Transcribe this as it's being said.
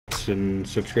bits and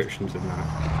subscriptions and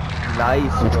that.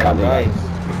 Nice, bro, nice.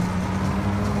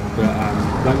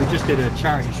 But like we just did a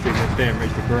charity stream up there and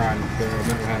raised a grand for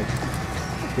mental health,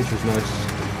 which was nice.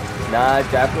 Nah,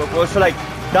 definitely, bro. So like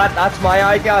that's my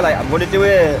idea. Like I'm gonna do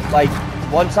it like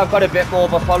once I've got a bit more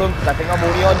of a following, because I think I'm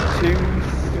only on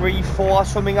 2, 3, 4 or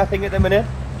something. I think at the minute.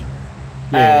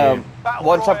 Yeah.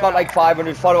 Once I've got like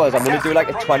 500 followers, I'm gonna do like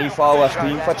a 24-hour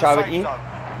stream for charity.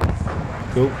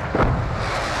 Cool.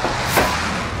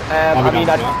 I mean,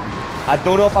 I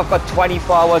don't know if I've got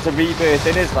 24 hours of rebirth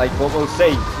in us, like, but we'll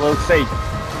see. We'll see.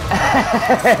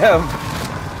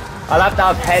 I'll have to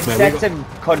have headsets and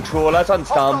controllers on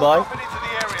standby.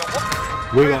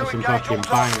 We got some fucking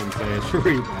banging players for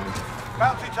replay.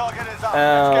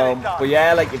 But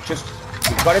yeah, like,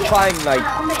 you've got to try and like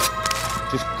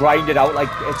just grind it out. Like,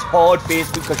 it's hard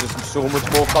Facebook because there's so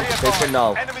much more competition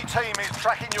now. Enemy team is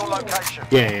tracking your location.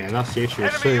 Yeah, that's the issue.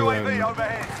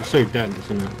 It's so dense,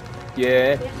 isn't it?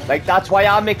 Yeah, like that's why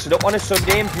I mix it up on a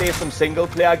Sunday and play some single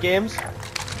player games.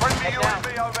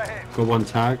 Got one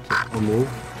tag on wall.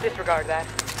 Disregard that.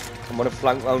 I'm gonna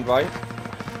flank round right.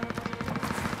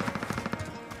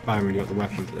 I haven't really got the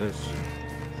weapon for this.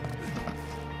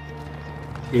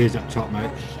 He is up top, mate.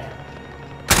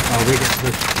 Oh, we get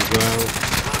pushed as well.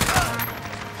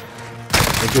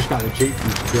 They just got the Jeep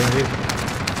from security.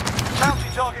 Bounty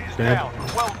target is down.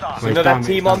 Well done. So another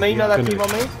team on me, another team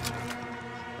on me.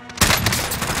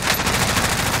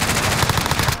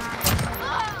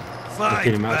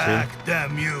 Fight back,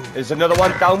 damn you. There's another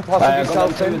one down, possibly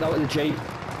Sultan. Without the Jeep.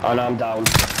 And I'm down.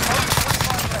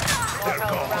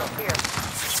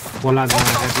 One lad on my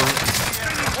head,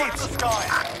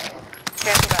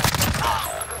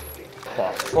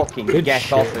 Oh, fucking Good get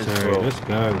shit, off us, Terry. bro. Let's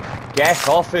go. Get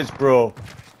off us, bro.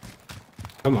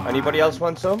 Come on. Anybody else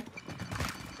want some?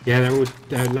 Yeah, they're all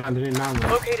landing in now.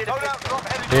 Located a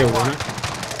They all want it.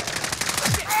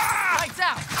 Lights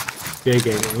out. Yeah, he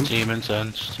gave it them. Team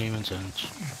intense, team intense.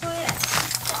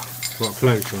 What,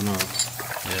 close or not?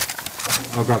 Yeah.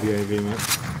 I'll grab you AV, mate.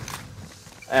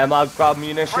 I'll grab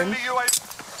munitions.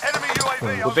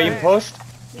 We're being pushed.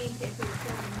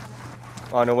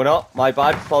 Oh no, we're not. My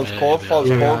bad. False code, false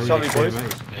code. Sorry, boys.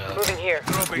 Yeah. Moving here.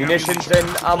 Munitions and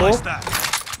ammo.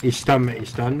 He's stunned, mate. He's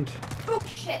stunned. Oh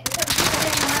shit.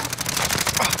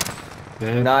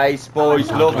 There. Nice,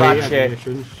 boys. Love Oh, that yeah, shit.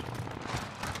 munitions.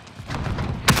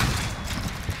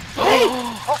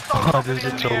 Oh, there's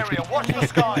a trophy. One's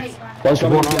One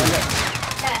coming on.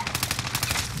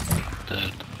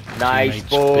 Dead. Nice, Teammates,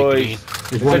 boys. big green.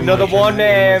 There's another one,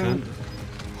 mate,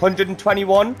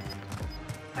 121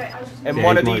 in Yeah,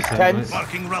 one of he's these my tents.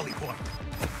 Marking rally point.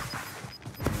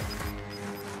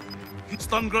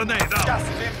 Stun grenade out. Gas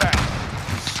is inbound.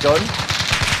 Done.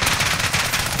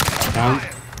 Down.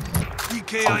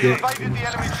 EKIA. Evaded the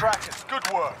enemy trackers. Good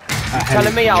work.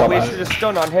 Telling me I wasted a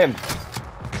stun on him.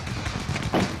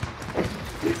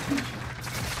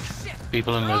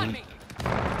 People in living.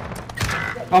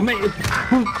 Oh, mate.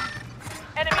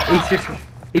 Enemy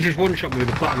He just one shot me with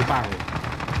the butt of the barrel.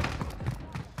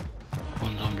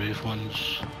 One's on roof,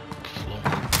 one's floor.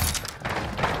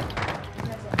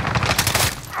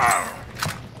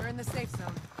 We're in the safe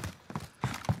zone.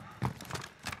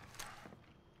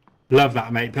 Love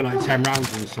that, mate. Put like 10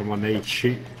 rounds in someone, they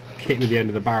shoot, hit with the end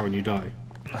of the barrel and you die.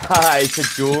 Haha, it's a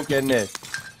joke, isn't it?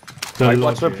 Right,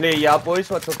 what's the play, yeah, boys?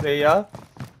 What's the play, yeah?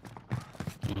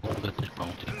 We'll get this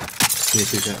bounty.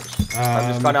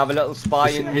 I'm just gonna have a little spy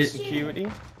in security.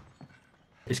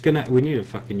 It's gonna. We need a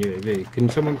fucking UAV. Can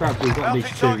someone grab? We've got Bounty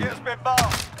these two. target has been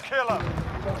marked. Kill 'em.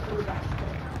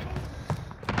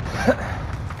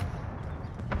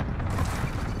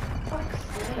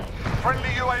 Friendly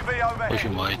UAV overhead.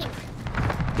 Pushing wide.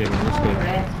 Yeah, let's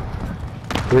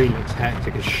go. Green looks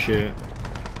hectic as shit.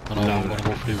 I know, I'm gonna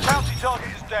go through. Bounty target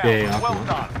is down. Yeah, I well can.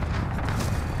 done.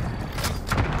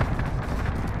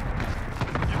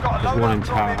 You've got a There's load one in up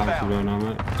tower from house as inbound. well now,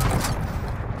 mate.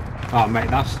 Oh, mate,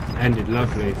 that's ended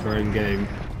lovely for in game.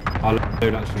 I'll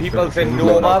load out some People's in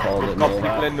structures. Nova. We've got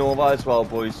people in Nova as well,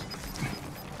 boys.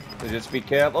 So just be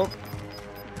careful.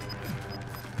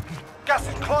 Gas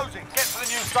is closing. Get to the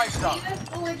new safe zone.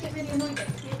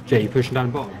 Jay, you pushing down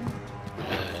the bottom?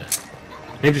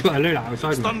 They've just got a load out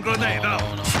outside me. Stun grenade out.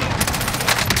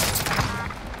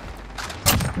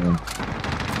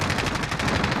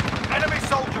 Enemy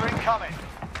soldier incoming.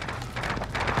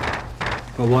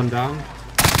 Got one down.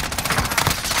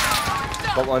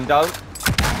 Got one down.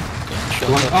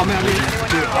 One, oh, man,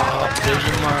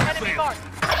 Enemy mark.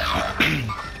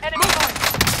 Enemy mark.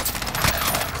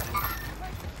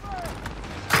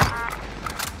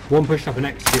 one pushed up and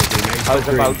executed me, mate. I was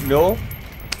about no.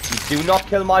 You do not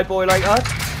kill my boy like that.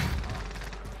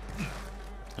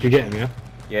 Did you get him, yeah?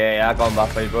 Yeah, I got him back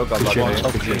for you, bro. Got him back Good for shit. you.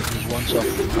 Top three, there's one top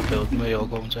that building where you're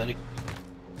going, Teddy.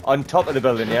 On top of the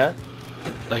building, yeah?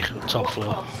 Like, top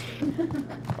floor.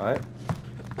 Right.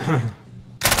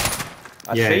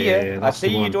 I Yeah, see yeah, you. yeah, I that's see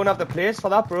the you one. don't have the place for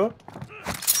that, bro.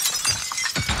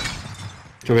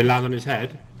 Shall we land on his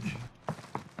head?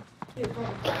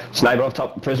 Sniper up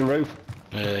top prison roof.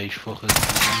 Yeah, he's fucking...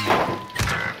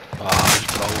 Ah, he's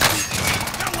probably...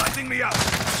 They're lighting me up.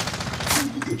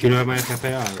 Do you know where my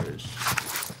FFAR is?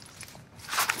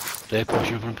 They're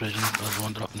pushing from prison, there's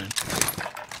one dropping in.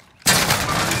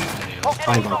 There you go.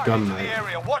 I ain't got a gun, In the mate.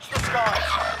 area. Watch the skies.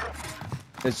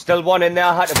 There's still one in there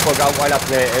I had to plug out while I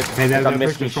played it. Hey, they're- because I they're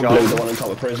missed my pushing shot. Blue, the one on top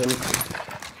of prison.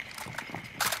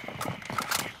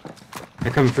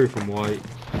 They're coming through from white.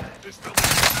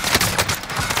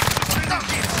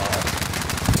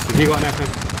 Have you got an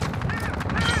FF?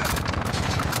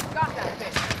 Got that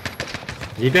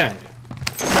bitch. Are you dead?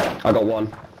 I got one.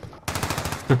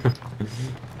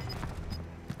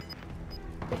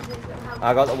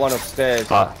 I got the one upstairs.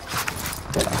 Ah.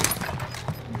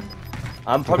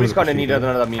 I'm probably just gonna need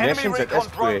another Enemy munitions at this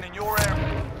recon drone point. in your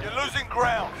area. You're losing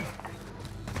ground.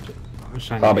 I'm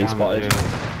saying I've been damn, spotted. yeah.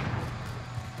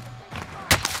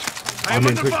 I'm I'm in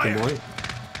under push fire. from white.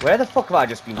 Where the fuck have I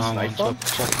just been I'm on sniped from?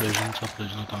 top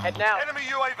prison, I can't Head go. now. Enemy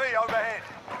UAV overhead.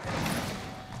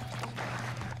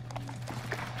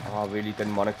 Oh, I really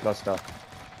didn't want to cluster.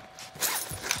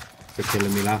 For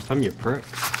killing me last time, you prick.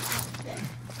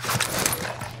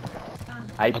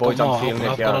 Hey boys, I'm feeling it,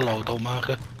 I've got a yeah. loadout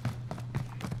marker.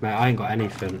 Mate, I ain't got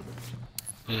anything.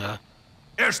 Yeah.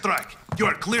 Airstrike. You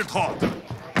are cleared hot. This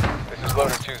is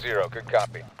loader 2-0. Good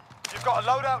copy. You've got a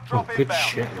loadout Oh, drop good inbound.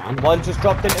 shit, man. One just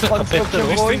dropped into construction,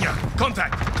 Listing boys. ya.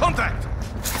 Contact. Contact.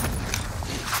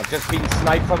 I've just been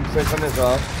sniped from prison as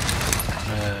well.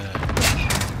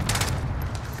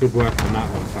 Good work on that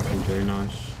one, fucking Jay,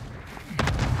 nice.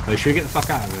 Oh, should we get the fuck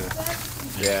out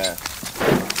of here? Yeah.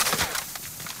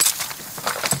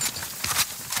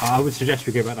 I would suggest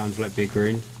we go back down to like Big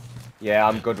Green. Yeah,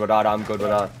 I'm good with that, I'm good with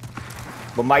that.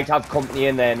 We might have company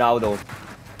in there now though.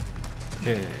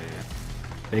 Yeah.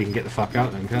 They can get the fuck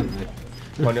out then, can't they?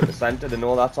 100%, do they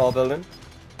know that's our building?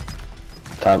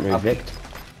 Can't evict.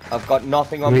 I've got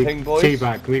nothing on Can we- ping, boys.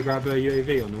 Teabag, can we grab a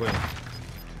UAV on the way?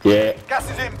 Yeah. Gas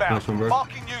is inbound. Nice one, bro.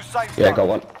 Marking new safe Yeah, zone. got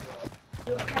one.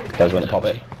 Guys want to pop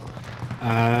it.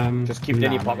 Just keep it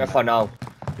in your nah, pocket mate. for now.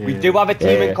 We Yeah. do have a team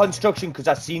Yeah. in construction because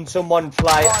I've seen someone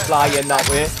fly in that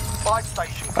way. Buy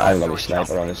station. I haven't got my close to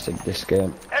sniper on this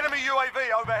game. Enemy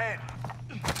UAV overhead.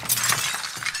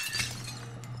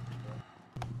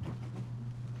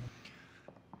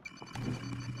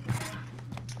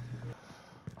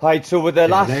 Right, so we're they-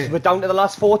 we're down to the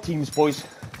last 4 teams, boys.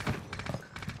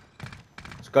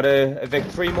 Just got to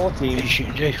evict 3 more He's teams.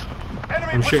 shooting Jay.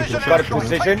 Enemy I'm shooting precision from Got a airstrike.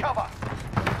 precision. Take cover.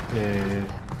 Yeah.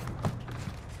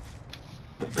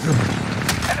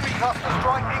 Enemy cluster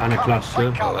strike And a incoming.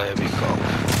 cluster. Take cover. There we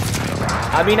go.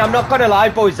 I mean, I'm not gonna lie,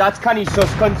 boys. That's kinda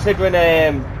sus considering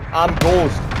I'm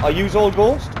Ghost. Are you all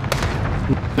Ghost?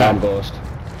 I'm Ghost.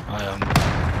 I am.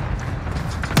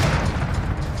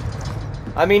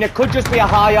 I mean, it could just be a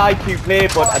high IQ play,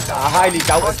 but I highly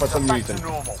doubt it for some Back to reason.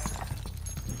 normal.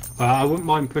 I wouldn't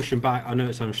mind pushing back. I know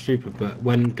it sounds stupid, but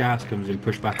when gas comes in,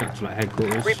 push back up to like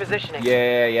headquarters. Repositioning.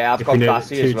 Yeah, I've If got we know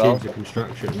Bassy two as well. teams of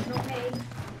construction.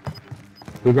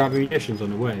 We'll grab munitions on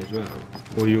the way as well.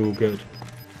 Or you all good?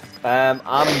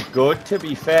 I'm good, to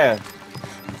be fair.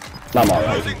 I'm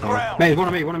alright. Losing ground. Mate, one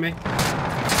of me, one of me. Did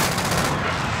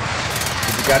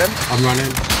you get him? I'm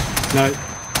running. No,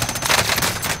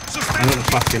 I got the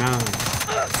fucking arm.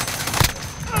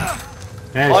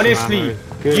 There's some Honestly, ammo.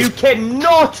 Good. you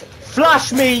cannot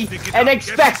flash me and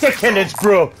expect to kill it,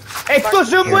 bro. It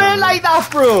doesn't work like that,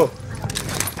 bro.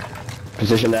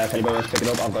 Position there if anybody wants to pick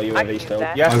it up. I've got I can UAV use still.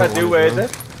 that. Yes, I I got do. one Where as is well.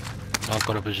 it? I've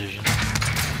got a position.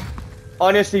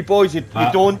 Honestly, boys, you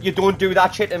don't do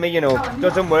that shit to me. You know,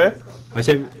 doesn't work. I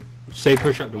say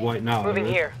push up the white now. Moving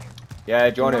alright? here. Yeah,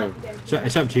 do you want to? So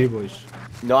it's up to you boys.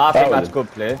 No, I think Oh. that's good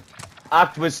play.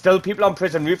 Act with still people on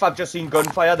prison roof. I've just seen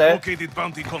gunfire there. Located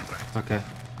bounty contract. Okay.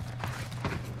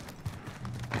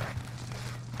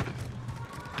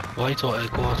 White or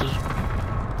headquarters?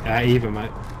 Either mate.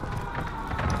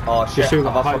 Oh shit, Just so we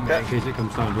have got I height fucked mate in it? case it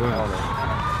comes down to Oh, it. no.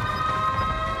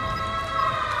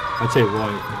 I'd say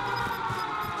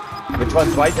white. Which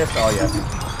one's right this? Oh yeah.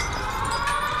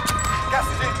 Gas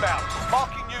is inbound.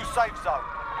 Marking new safe zone.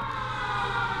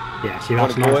 Yeah, see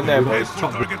that's Wanna go nice. in there, We've got boys? to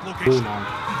top the Target ball location. now.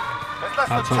 There's less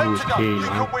That than 10 tunnel's to go. key, You man.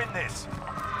 can win this.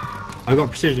 I got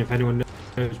precision if anyone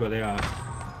knows where they are.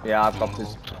 Yeah, I've got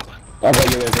this. I've got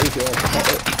UAV if you want to pop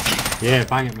it. Yeah,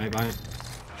 bang it mate, bang it.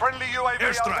 Friendly UAV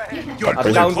Airstrike. overhead. You are I've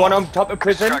clear downed call. one on top of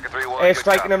prison. Striker 3-1, Air good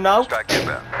striking copy. him now. Strike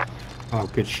inbound. Oh,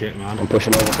 good shit, man. I'm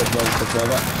pushing over. Sorry,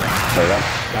 then.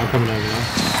 Yeah, I'm coming over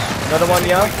now. Another one,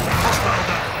 yeah.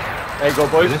 There you go,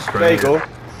 boys. This is There you great. go.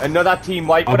 Another team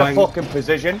wipe I'll with a bang- fucking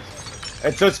precision.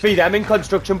 It's just feed them in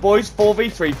construction, boys.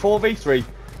 4v3, 4v3.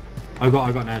 I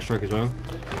got an airstrike as well.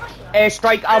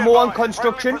 Airstrike ammo on Friendly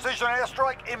construction. precision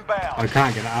airstrike inbound. I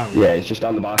can't get it out. Yeah, he's just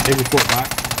on the back. He was brought back.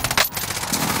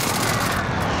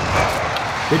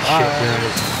 Good shit,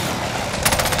 guys.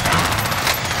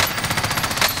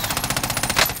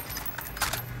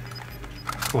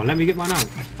 Come on, let me get mine out.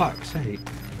 For fuck's sake.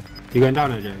 You going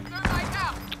down, AJ?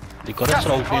 They got a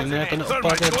trophy in there, the little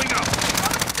Thermite bugger. going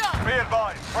out. Be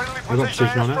advised. Friendly I got precision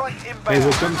position on it. airstrike Hey, inbound.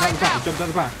 we'll jump out the back. Jump out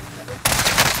the back.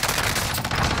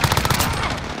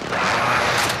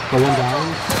 Got one down.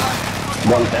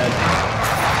 One dead.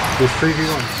 There's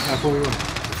 3v1.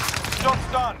 4v1. Job's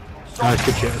done. Nice,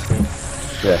 good shit, that's good.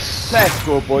 Yes. Let's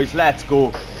go, boys. Let's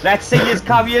go. Let's see his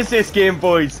carriers this game,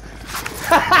 boys.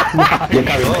 You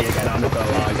carry me again, I'm not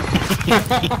gonna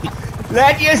lie.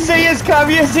 Let you see his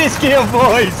carriers this game,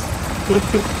 boys.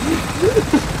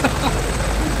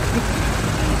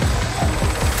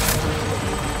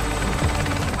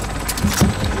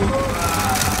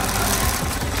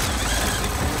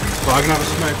 But I can have a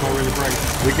smoke while we're in the break.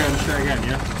 We're going straight again,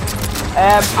 yeah?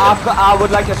 I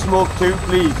would like a smoke too,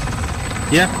 please.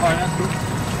 Yeah, alright, that's cool.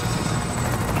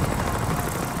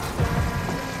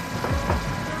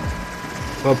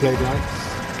 Well played,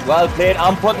 guys. Well played.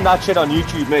 I'm putting that shit on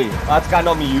YouTube, me. That's going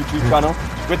on my YouTube channel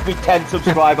with me 10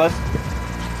 subscribers.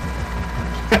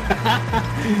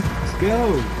 Let's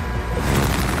go.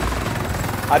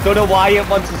 I don't know why it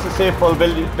wants us to say full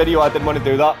video. I didn't want to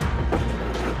do that.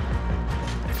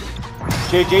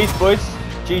 GG's, boys.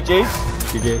 GG's.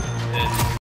 GG.